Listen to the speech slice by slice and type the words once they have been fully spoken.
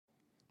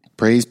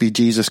Praise be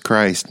Jesus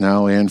Christ,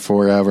 now and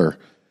forever.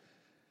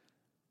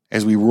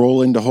 As we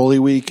roll into Holy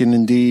Week, and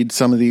indeed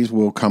some of these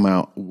will come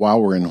out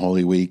while we're in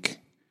Holy Week,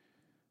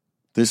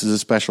 this is a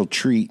special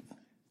treat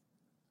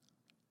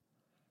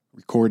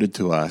recorded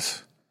to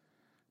us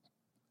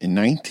in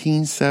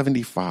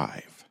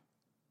 1975.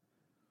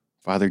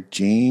 Father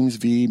James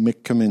V.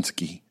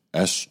 McKaminsky,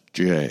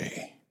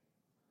 S.J.,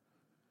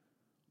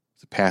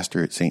 the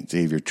pastor at St.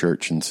 Xavier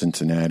Church in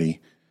Cincinnati,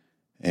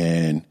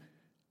 and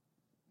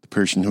the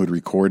person who had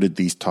recorded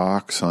these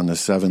talks on the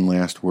 7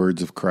 last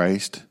words of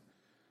Christ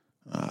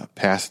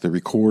passed the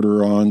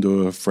recorder on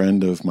to a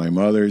friend of my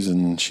mother's,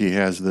 and she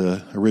has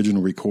the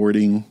original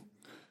recording,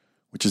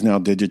 which is now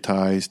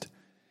digitized.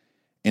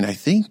 And I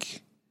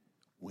think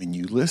when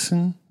you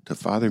listen to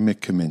Father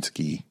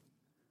McKaminsky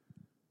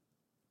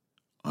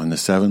on the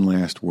 7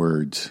 last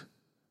words,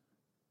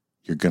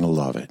 you're going to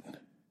love it.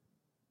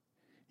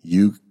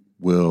 You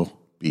will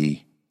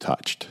be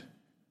touched.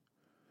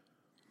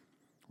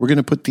 We're going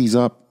to put these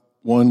up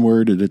one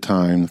word at a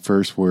time, the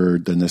first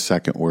word, then the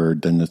second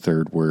word, then the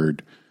third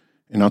word.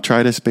 And I'll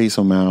try to space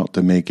them out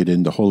to make it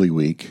into Holy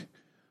Week.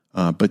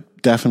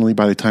 But definitely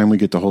by the time we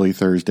get to Holy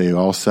Thursday,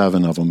 all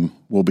 7 of them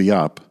will be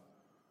up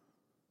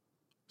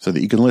so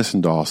that you can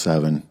listen to all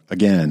 7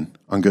 again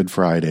on Good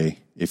Friday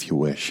if you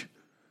wish.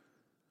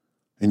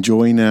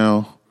 Enjoy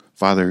now,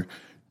 Father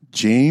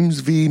James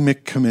V.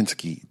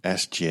 McKaminsky,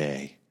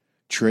 S.J.,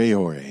 Tre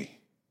Ore,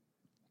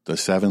 the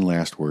 7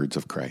 last words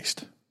of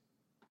Christ.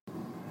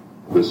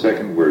 The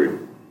second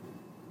word.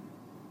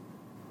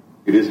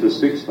 It is the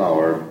 6th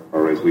hour,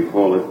 or as we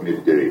call it,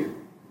 midday.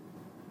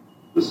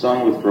 The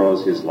sun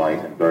withdraws his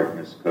light, and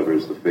darkness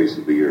covers the face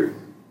of the earth.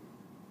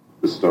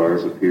 The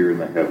stars appear in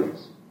the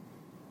heavens.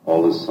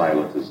 All is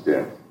silent as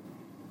death.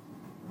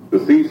 The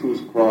thief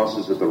whose cross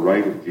is at the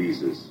right of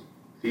Jesus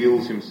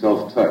feels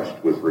himself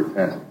touched with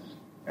repentance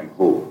and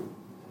hope.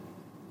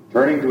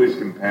 Turning to his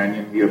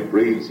companion, he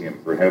upbraids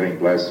him for having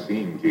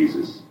blasphemed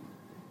Jesus.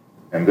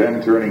 And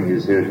then turning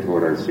his head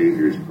toward our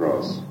Savior's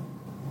cross,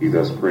 he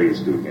thus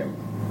prays to him,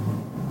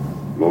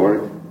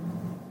 Lord,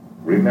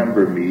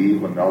 remember me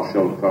when thou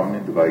shalt come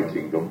into thy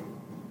kingdom.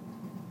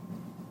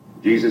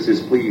 Jesus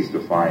is pleased to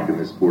find in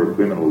this poor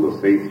criminal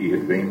the faith he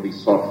had vainly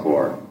sought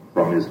for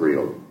from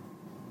Israel.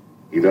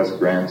 He thus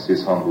grants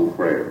his humble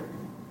prayer.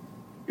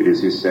 It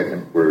is his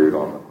second word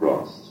on the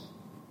cross.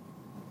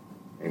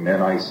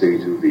 Amen, I say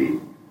to thee,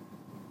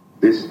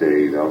 this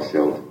day thou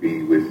shalt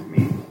be with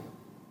me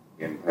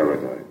in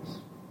paradise.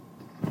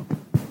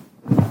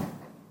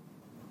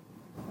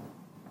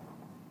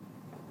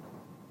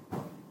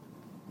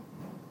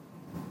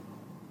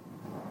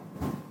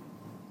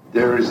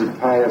 There is a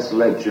pious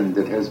legend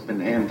that has been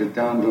handed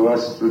down to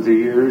us through the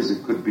years.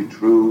 It could be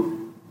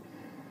true.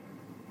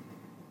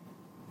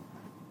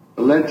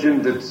 A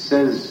legend that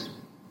says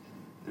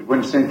that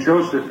when St.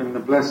 Joseph and the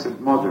Blessed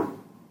Mother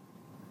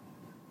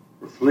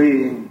were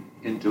fleeing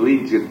into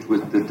Egypt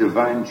with the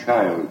divine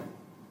child,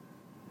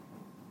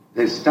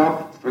 they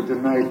stopped for the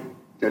night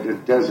at a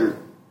desert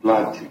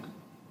lodging.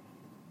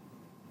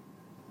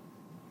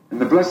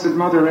 And the Blessed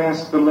Mother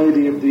asked the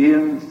lady of the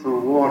inn for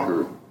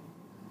water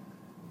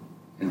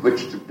in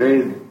which to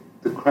bathe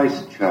the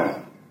Christ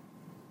child.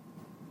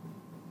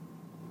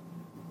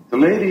 The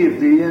lady of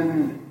the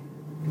inn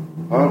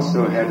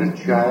also had a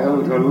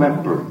child, a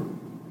leper.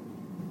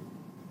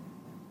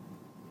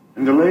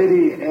 And the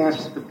lady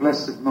asked the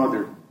Blessed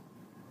Mother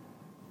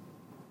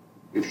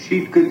if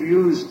she could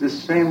use the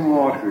same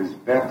waters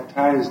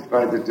baptized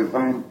by the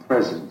divine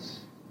presence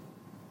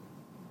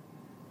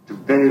to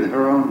bathe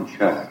her own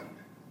child.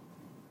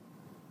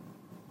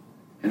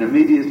 And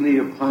immediately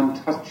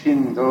upon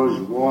touching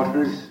those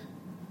waters,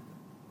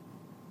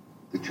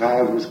 the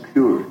child was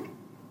cured.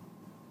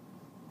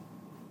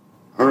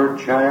 Her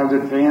child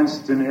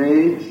advanced in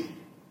age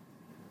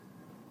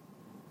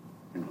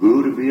and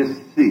grew to be a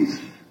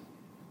thief.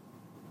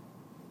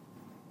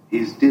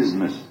 He's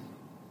Dismas,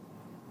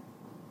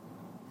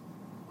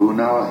 who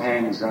now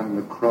hangs on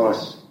the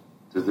cross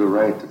to the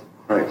right of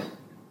Christ.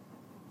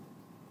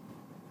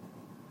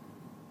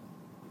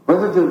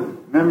 Whether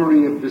the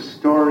memory of the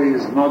story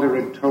his mother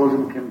had told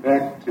him came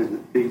back to the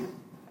thief,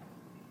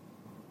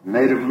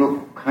 made him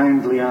look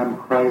kindly on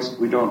Christ,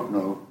 we don't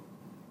know.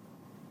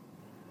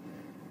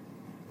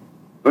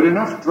 But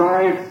enough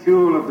dry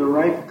fuel of the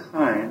right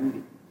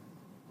kind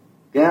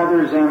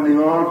gathers on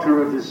the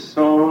altar of his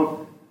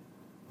soul,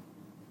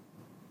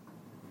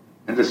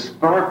 and a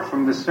spark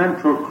from the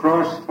central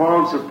cross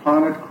falls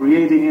upon it,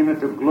 creating in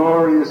it a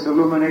glorious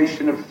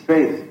illumination of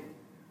faith.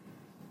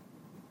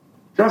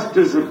 Just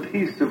as a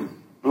piece of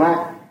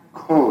black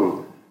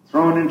coal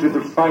thrown into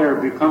the fire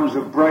becomes a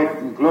bright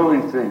and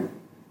glowing thing,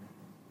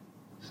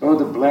 so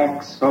the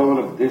black soul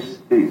of this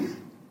thief,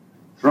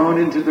 thrown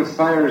into the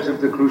fires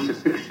of the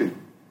crucifixion,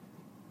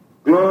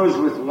 glows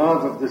with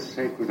love of the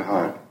Sacred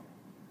Heart.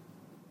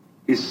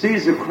 He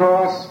sees a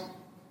cross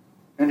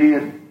and he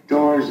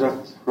adores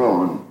a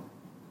throne.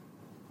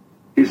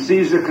 He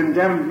sees a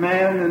condemned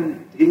man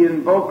and he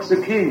invokes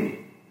a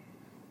king.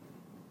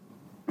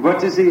 What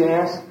does he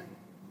ask?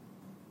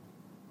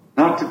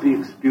 Not not to be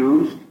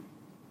excused,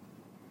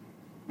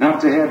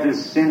 not to have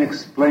his sin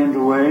explained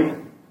away,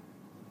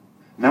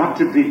 not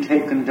to be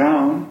taken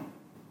down.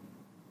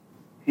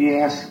 He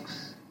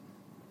asks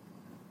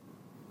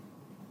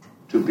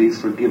to be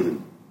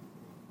forgiven.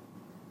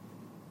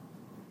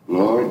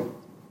 Lord,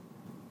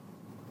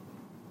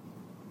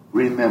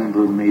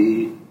 remember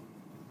me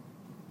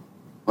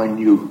when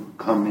you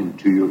come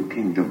into your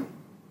kingdom.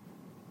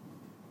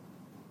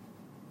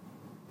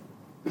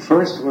 The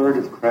first word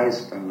of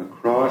Christ on the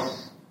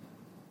cross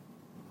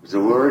was a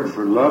word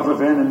for love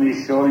of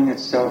enemies showing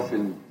itself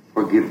in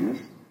forgiveness.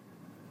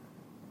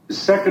 The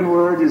second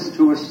word is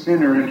to a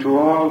sinner and to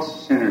all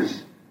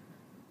sinners.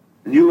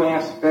 A new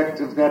aspect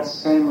of that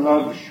same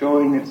love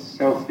showing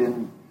itself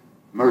in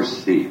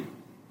mercy.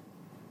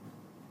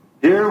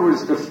 Here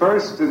was the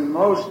first and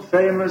most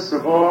famous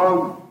of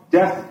all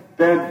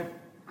deathbed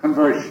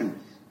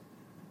conversions.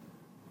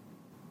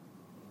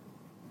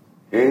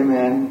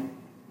 Amen.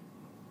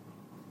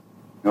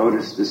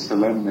 Notice the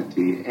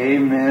solemnity.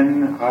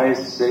 Amen, I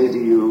say to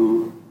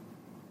you,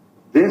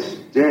 this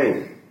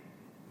day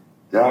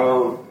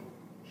thou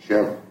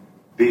shalt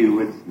be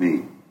with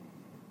me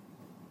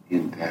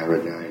in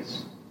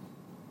paradise.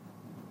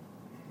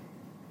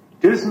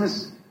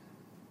 Dismas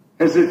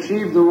has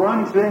achieved the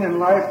one thing in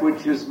life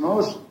which is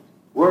most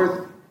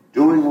worth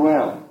doing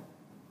well,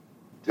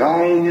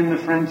 dying in the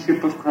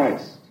friendship of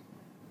Christ.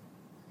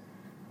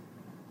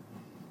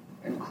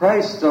 And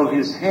Christ, though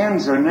his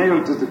hands are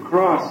nailed to the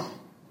cross,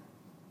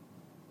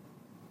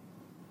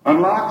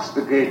 unlocks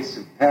the gates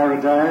of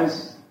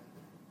paradise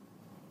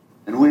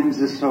and wins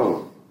a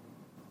soul.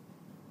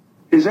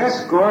 His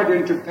escort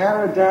into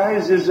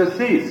paradise is a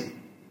thief.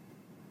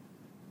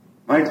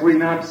 Might we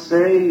not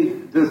say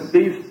the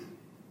thief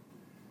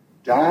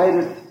died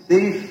a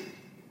thief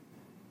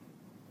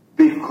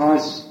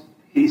because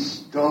he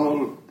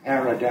stole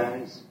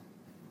paradise?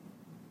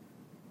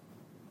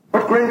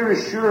 What greater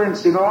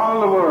assurance in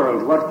all the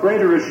world, what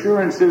greater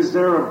assurance is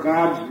there of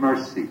God's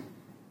mercy?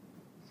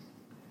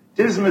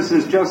 Dismas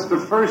is just the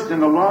first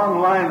in a long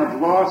line of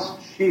lost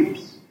sheep,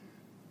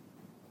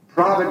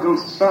 prodigal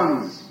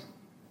sons,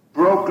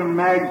 broken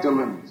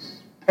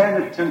Magdalens,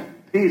 penitent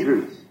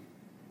Peters,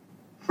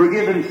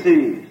 forgiven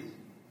thieves.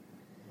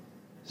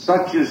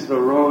 Such is the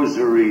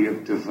rosary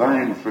of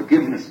divine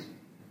forgiveness.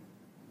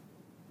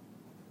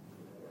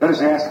 Let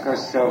us ask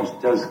ourselves,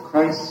 does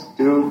Christ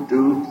still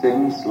do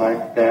things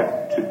like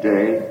that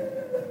today?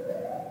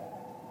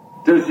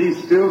 Does he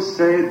still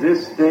say,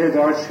 this day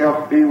thou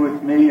shalt be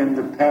with me in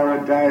the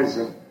paradise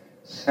of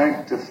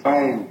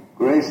sanctifying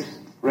grace,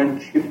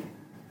 friendship?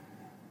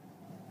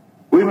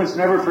 We must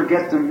never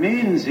forget the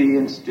means he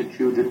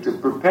instituted to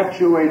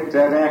perpetuate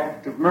that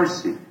act of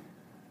mercy.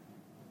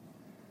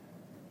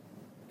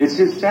 It's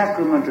his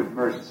sacrament of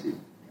mercy,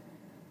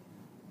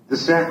 the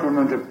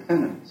sacrament of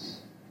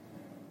penance,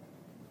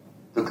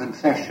 the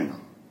confessional.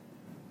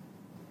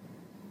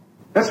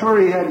 That's where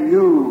he had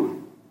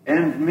you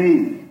and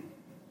me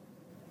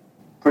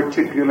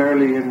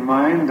particularly in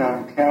mind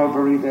on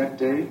Calvary that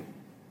day,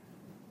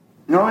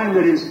 knowing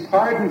that his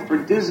pardon for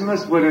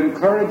Dismas would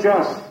encourage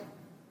us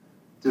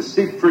to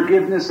seek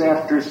forgiveness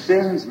after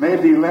sins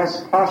maybe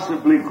less,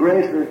 possibly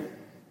greater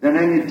than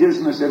any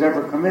Dismas had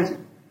ever committed.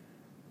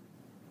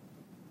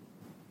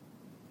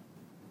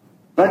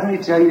 Let me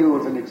tell you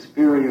of an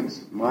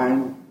experience of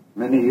mine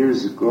many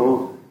years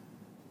ago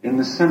in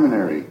the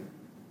seminary.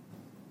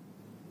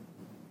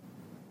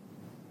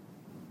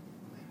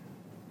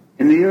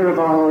 In the year of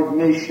our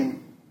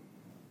ordination,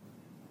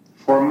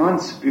 for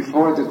months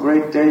before the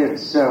great day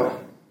itself,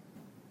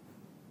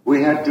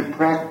 we had to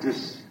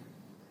practice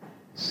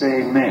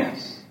saying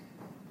Mass,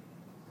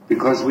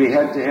 because we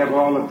had to have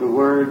all of the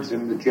words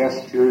and the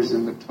gestures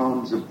and the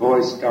tones of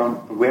voice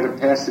down. We had to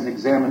pass an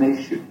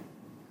examination.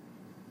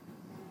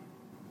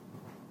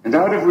 And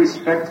out of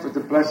respect for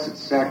the Blessed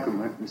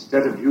Sacrament,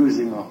 instead of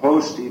using a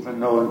host, even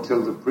though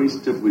until the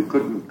priesthood we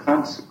couldn't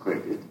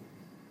consecrate it,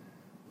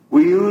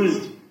 we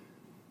used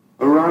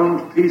a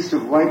round piece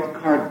of white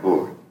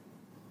cardboard.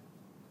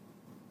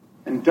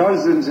 And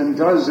dozens and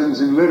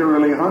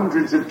literally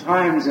hundreds of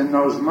times in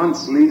those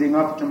months leading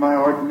up to my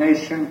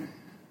ordination,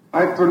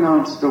 I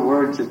pronounced the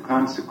words of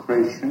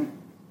consecration,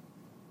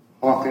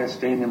 hoc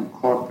est enim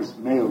corpus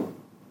meo.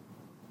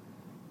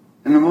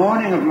 In the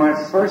morning of my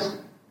first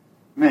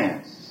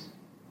Mass,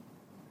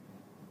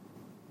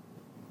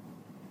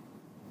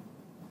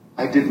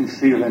 I didn't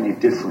feel any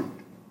different.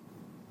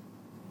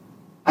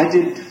 I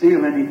didn't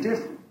feel any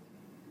different.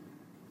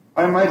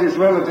 I might as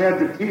well have had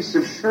the piece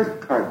of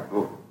shirt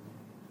cardboard.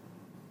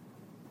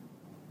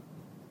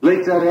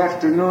 Late that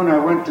afternoon, I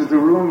went to the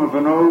room of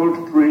an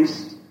old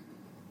priest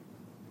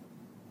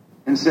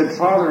and said,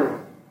 Father,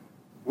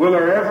 will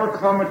there ever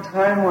come a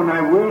time when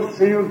I will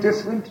feel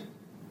different?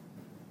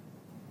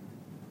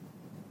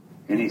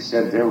 And he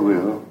said, there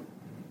will.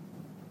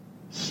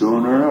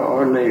 Sooner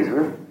or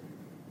later,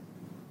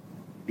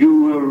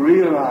 you will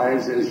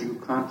realize as you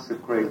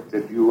consecrate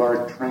that you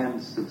are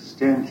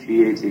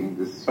transubstantiating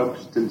the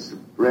substance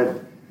of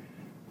bread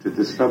to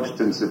the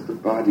substance of the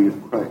body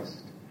of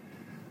Christ.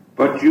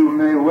 But you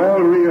may well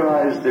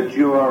realize that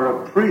you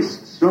are a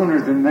priest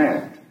sooner than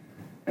that.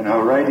 And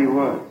how right he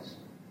was.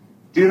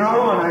 Do you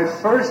know, when I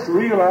first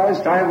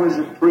realized I was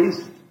a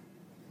priest,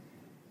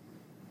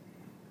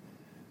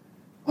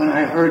 when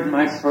I heard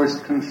my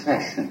first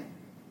confession,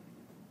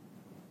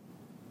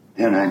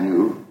 then I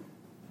knew.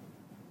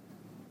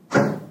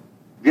 Have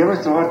you ever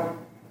thought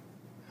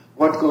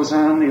what goes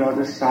on the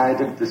other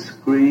side of the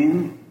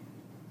screen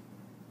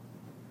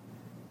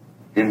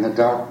in the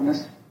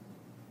darkness?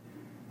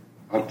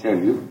 I'll tell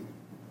you.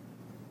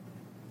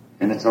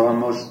 And it's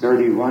almost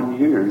 31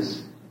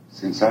 years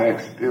since I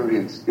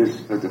experienced this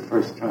for the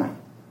first time.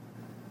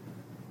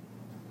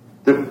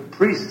 The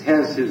priest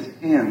has his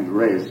hand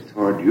raised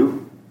toward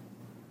you,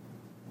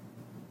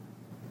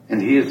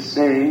 and he is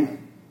saying,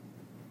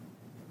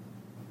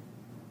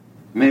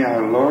 "May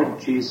our Lord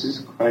Jesus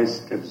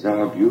Christ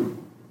absolve you,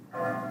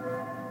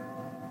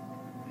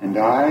 and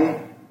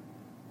I,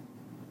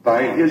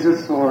 by his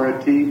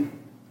authority,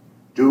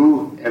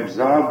 do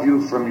absolve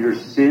you from your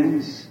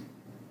sins,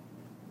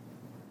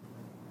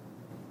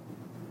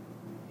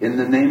 in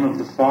the name of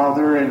the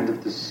Father, and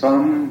of the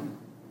Son,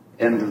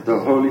 and of the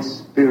Holy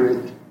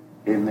Spirit.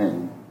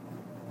 Amen."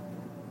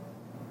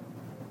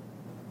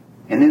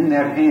 And in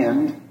that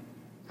hand,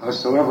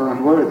 howsoever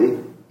unworthy,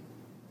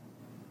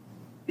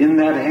 in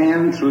that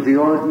hand, through the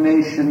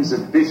ordinations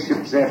of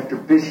bishops after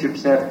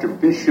bishops after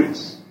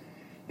bishops,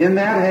 in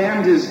that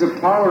hand is the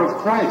power of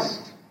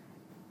Christ.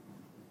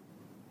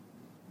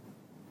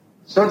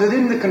 So that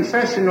in the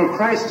confessional,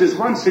 Christ is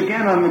once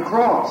again on the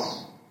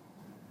cross.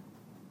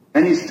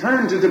 And he's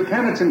turned to the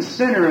penitent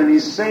sinner and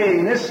he's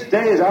saying, "This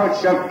day thou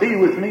shalt be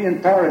with me in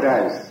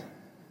paradise."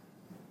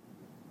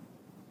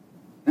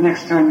 The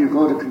next time you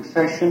go to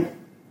confession,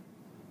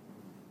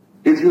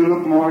 if you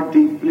look more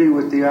deeply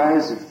with the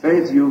eyes of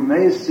faith, you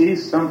may see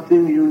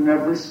something you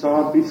never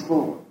saw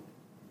before.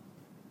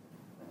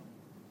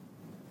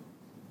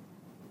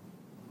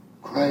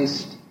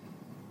 Christ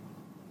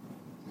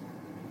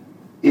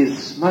is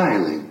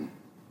smiling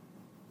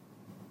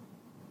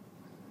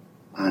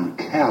on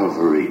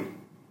Calvary.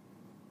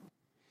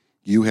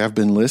 You have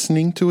been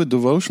listening to a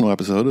devotional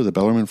episode of the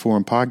Bellarmine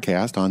Forum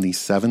podcast on the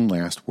 7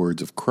 last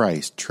words of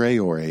Christ, Tre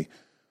Ore,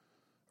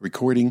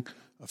 recording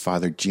of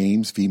Father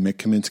James V.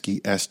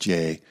 McKaminsky,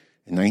 S.J.,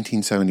 in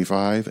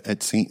 1975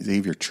 at St.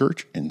 Xavier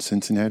Church in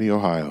Cincinnati,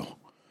 Ohio.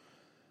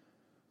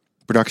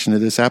 Production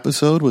of this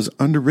episode was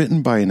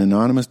underwritten by an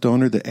anonymous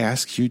donor that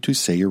asks you to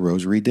say your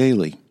rosary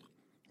daily.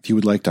 If you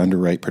would like to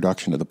underwrite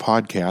production of the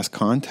podcast,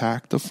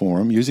 contact the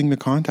forum using the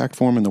contact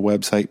form on the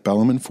website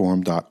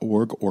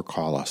bellarmineforum.org or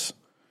call us.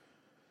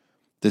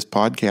 This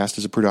podcast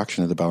is a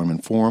production of the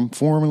Bellarmine Forum,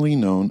 formerly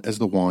known as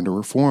the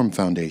Wanderer Forum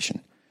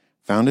Foundation,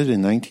 founded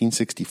in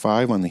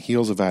 1965 on the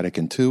heels of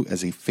Vatican II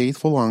as a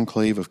faithful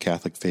enclave of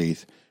Catholic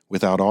faith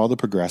without all the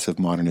progressive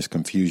modernist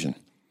confusion.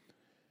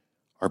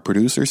 Our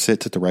producer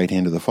sits at the right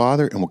hand of the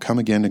Father and will come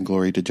again in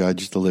glory to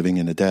judge the living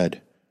and the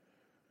dead.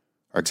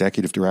 Our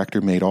executive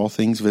director made all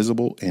things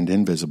visible and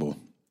invisible.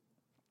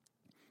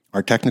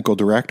 Our technical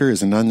director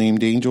is an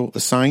unnamed angel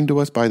assigned to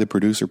us by the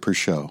producer per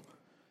show.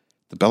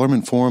 The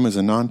Bellarmine Forum is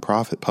a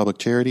non-profit public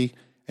charity,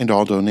 and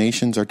all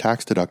donations are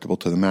tax-deductible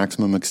to the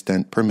maximum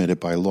extent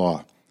permitted by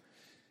law.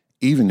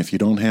 Even if you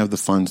don't have the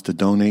funds to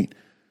donate,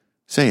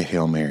 say a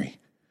Hail Mary.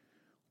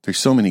 There's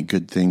so many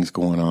good things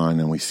going on,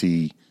 and we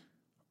see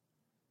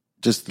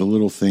just the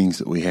little things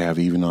that we have,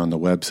 even on the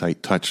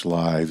website, touch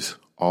lives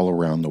all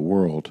around the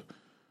world.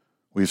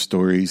 We have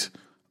stories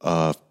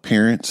of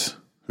parents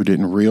who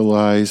didn't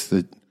realize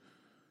that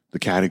the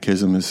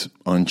catechism is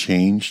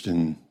unchanged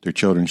and their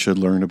children should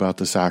learn about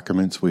the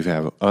sacraments. We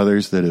have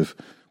others that have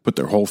put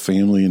their whole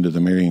family into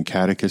the Marian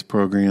Catechist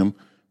program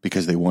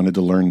because they wanted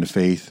to learn the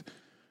faith.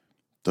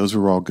 Those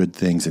are all good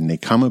things, and they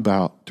come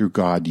about through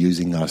God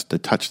using us to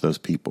touch those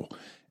people.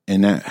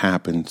 And that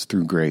happens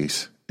through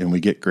grace, and we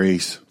get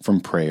grace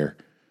from prayer.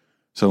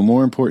 So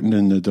more important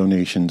than the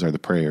donations are the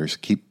prayers.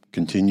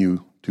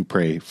 Continue to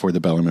pray for the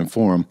Bellarmine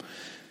Forum.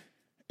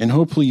 And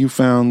hopefully you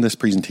found this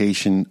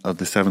presentation of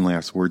the 7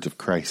 last words of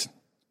Christ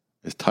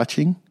as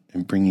touching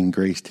and bringing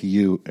grace to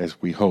you,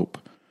 as we hope.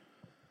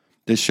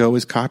 This show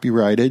is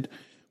copyrighted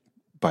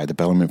by the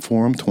Bellarmine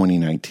Forum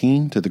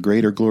 2019 to the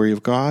greater glory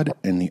of God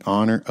and the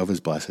honor of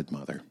His Blessed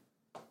Mother.